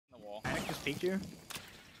peeked you?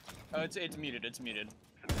 It's muted. It's muted.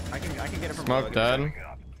 I can get it from Smoke dead.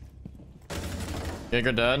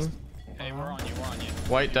 Giga dead. Hey, we're on you. We're on you.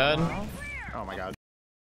 White dead. Oh my god.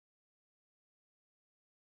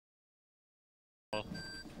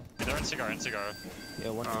 They're in cigar,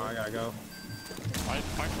 Yeah, one. Oh, I gotta go. I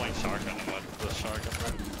flank Shawk and let the Shawk up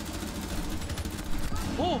there.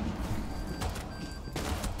 Oh!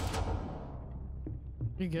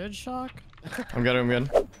 You good, Shawk? I'm good. I'm good.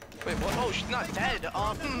 Wait, what? Oh, she's not dead.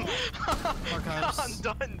 Archives. I'm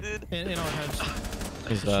done, dude. In our heads.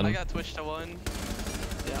 He's dead. I got twitched to one.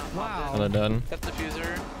 Yeah. Wow. Another dead. Got the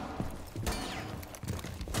diffuser.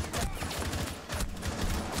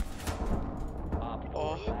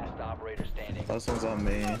 Oh. Last one's on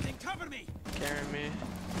me. Carrying me.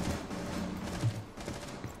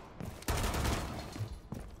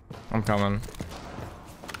 I'm coming.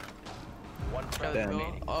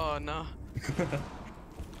 Damn. Oh no.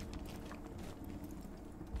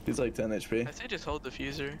 He's like 10 HP. I say just hold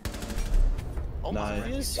diffuser.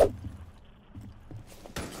 Nice.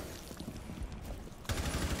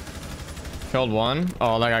 Killed one.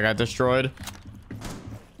 Oh, that guy got destroyed.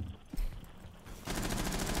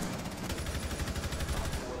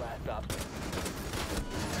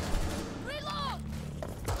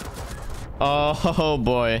 Oh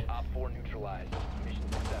boy.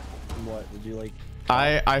 What did you like?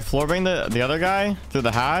 I floor banged the other guy through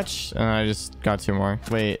the hatch and I just got two more.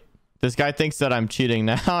 Wait, this guy thinks that I'm cheating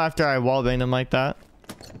now after I wall banged him like that.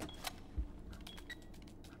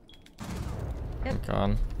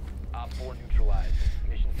 God.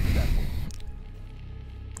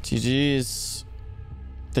 GG's.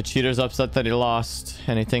 The cheater's upset that he lost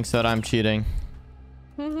and he thinks that I'm cheating.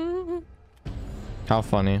 How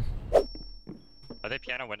funny. Are they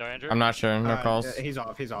piano window, Andrew? I'm not sure. No calls. Yeah, he's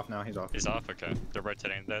off. He's off now. He's off. He's off. Okay, they're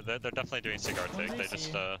rotating. They're definitely doing cigar take. They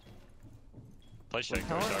just play shake.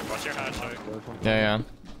 Watch your hatch. Yeah.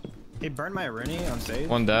 He burned my Rooney on stage.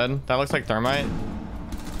 One dead. That looks like thermite.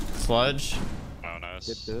 Sludge. Oh,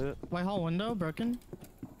 nice. White hall window broken.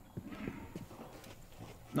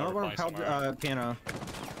 Another one held piano.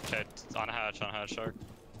 Okay, on hatch, Shark.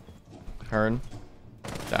 Heard.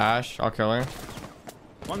 Dash. I'll kill her.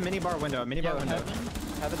 One minibar window. Minibar window.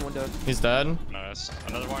 Heaven window. He's dead. Nice.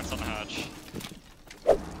 Another one's on the hatch.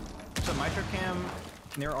 So Maestro cam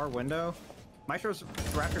near our window. Maestro's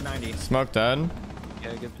Raptor 90. Smoke dead.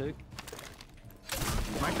 Yeah, good pick.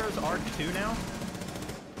 Maestro's R2 now.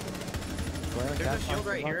 There's a shield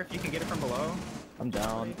right here if you can get it from below. I'm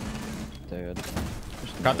down. Dude.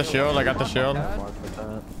 Got the shield. I got the shield.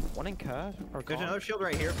 One in cash. There's another shield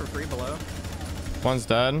right here for free below. One's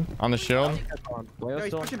dead. On the shield. No,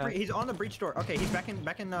 he's pushing. He's on the breach door. Okay, he's back in.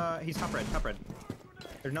 He's top red. Top red.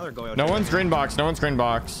 There's another Goyo. No one's green box. No one's green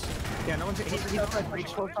box. Yeah, no one's. He's on the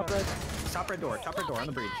breach. Top red door. Top red door on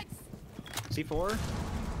the breach. C4.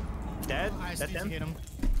 Dead. That's him.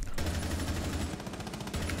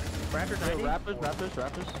 Raptors 90.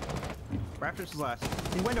 Raptors is last.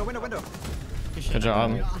 Window. Good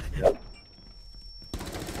job.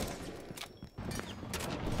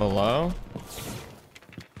 Below.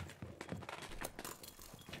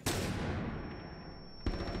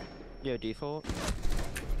 Yo, default.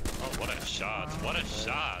 Oh, what a shot! What a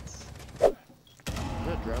shot!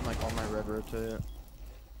 That drone like on my red rotate.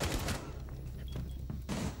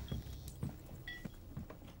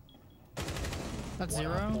 That's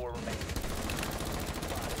 0.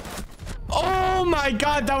 Oh my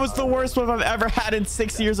god, that was the worst whip I've ever had in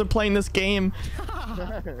 6 years of playing this game.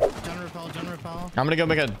 Gen repel. I'm gonna go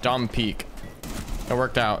make a dumb peek. It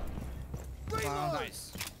worked out. Wow. Nice.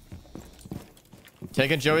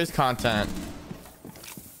 Taking Joey's content.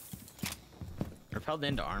 Repelled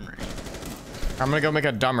into armor. I'm gonna go make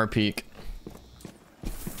a dumber peek.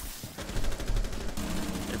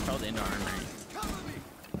 Repelled into armor.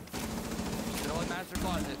 Still in master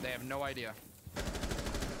closet. They have no idea.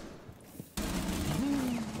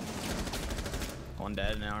 One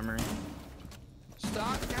dead in armor.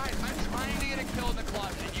 Stop, guys. I'm trying to get a kill in the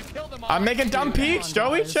closet. You killed them all. I'm making dumb peeks,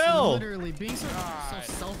 Joey. Chill. Literally being so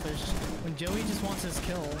selfish when Joey just wants his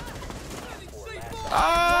kill.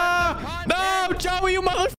 Ah! No, Joey, you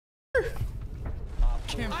mother.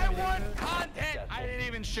 I want content. I didn't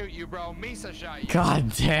even shoot you, bro. Misa shot you.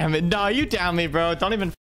 God damn it. No, you down me, bro. Don't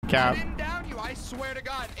even cap. I didn't down you. I swear to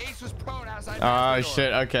God. Ace was prone outside. Oh,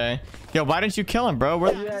 shit. Okay. Yo, why didn't you kill him, bro?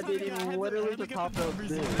 Yeah, dude, he literally just popped up.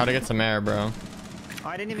 How to get some air, bro? Oh,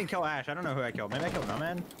 I didn't even kill Ash. I don't know who I killed. Maybe I killed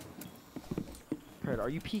Nomad. Fred, are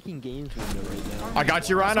you peeking games window right now? I got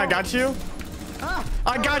you, Ryan. I got you.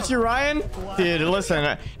 I got you, Ryan. Dude,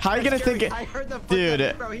 listen. How you gonna think it? I heard the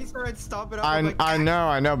Dude, bro. He started stomping up. I'm like, I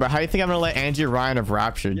know, but how you think I'm gonna let Angie Ryan of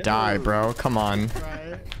Rapture die, bro? Come on.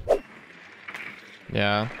 Right.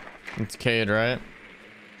 Yeah, it's Cade, right?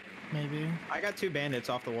 Maybe. I got 2 bandits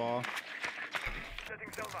off the wall.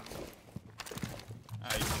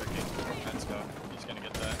 He's tricking. Let's go. He's gonna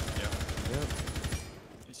get that. Yeah. Yep.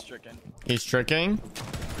 He's tricking. He's tricking.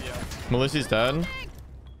 Yeah. Melissa's dead.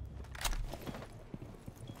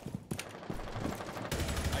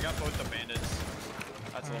 I got both the bandits.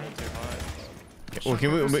 That's a little too high. Well,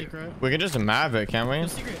 can we can just map it, can't we? No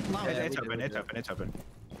secret. Loud. It's open. It's open. It's open.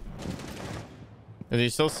 Is he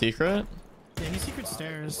still secret? Yeah, he's secret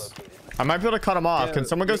stairs. I might be able to cut him off. Can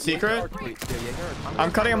someone go secret?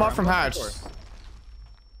 I'm cutting him off from hatch.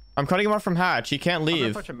 I'm cutting him off from hatch. He can't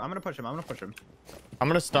leave. I'm gonna push him. I'm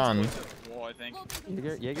gonna stun. Wall, I think.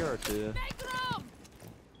 Jaeger R2.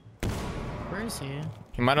 Where is he?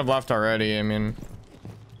 He might have left already. I mean,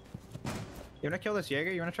 You wanna kill this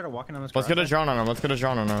Jaeger? You wanna try to walk in on this? let's get a garage? drone on him. Let's get a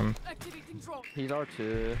drone on him. He's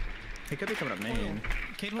R2. He could be coming up main.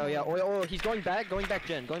 Oh yeah, oil. He's going back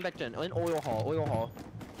Gen. In oil hall.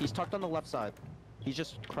 He's tucked on the left side. He's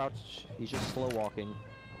just crouched. He's just slow walking.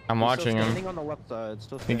 I'm watching Still standing him. on the left side.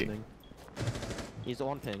 Still standing. He's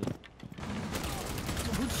on ping.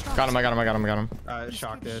 Got him. I got him.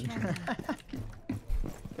 Shawk did.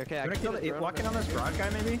 Okay, You I wanna can kill get the, a drone. walking on this broad guy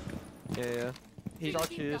maybe? Yeah. He's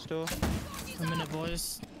R2 still. A minute,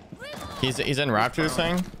 boys. He's in Rapture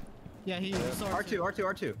thing. Yeah, he's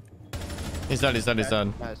R2. He's dead. Nice.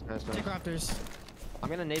 Take Raptors. I'm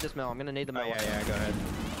gonna nade this Mel. Oh yeah, go ahead.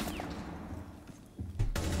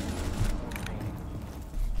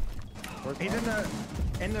 He's in the.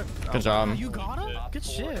 Good job. You got him? Good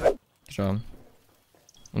shit. Good job.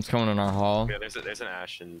 It's coming in our hall. Yeah, there's an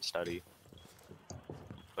Ashen study.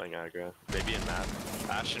 Playing aggro. Maybe in map.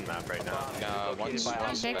 Ashen map right now.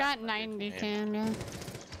 They got 90 cam, yeah.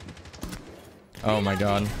 Oh my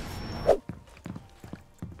god.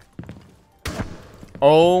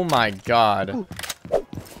 Oh my god.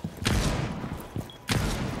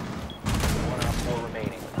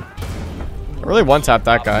 I really one-tap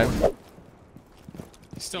that guy.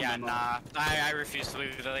 Still Yeah, nah. I refuse to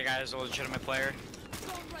believe the other guy is a legitimate player.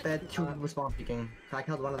 They had 2 respawn peeking. I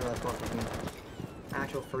killed one of them respawn peeking.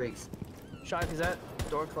 Actual freaks. Shawk, is that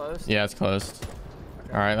door closed? Yeah, it's closed.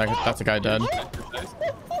 All right, that's a guy dead. Is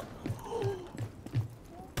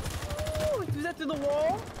that through the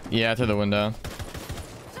wall? Yeah, through the window.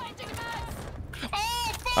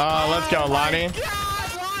 Oh, let's go, Lonnie. The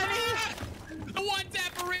one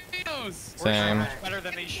tap burritos! Same. Better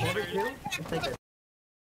than these shooters.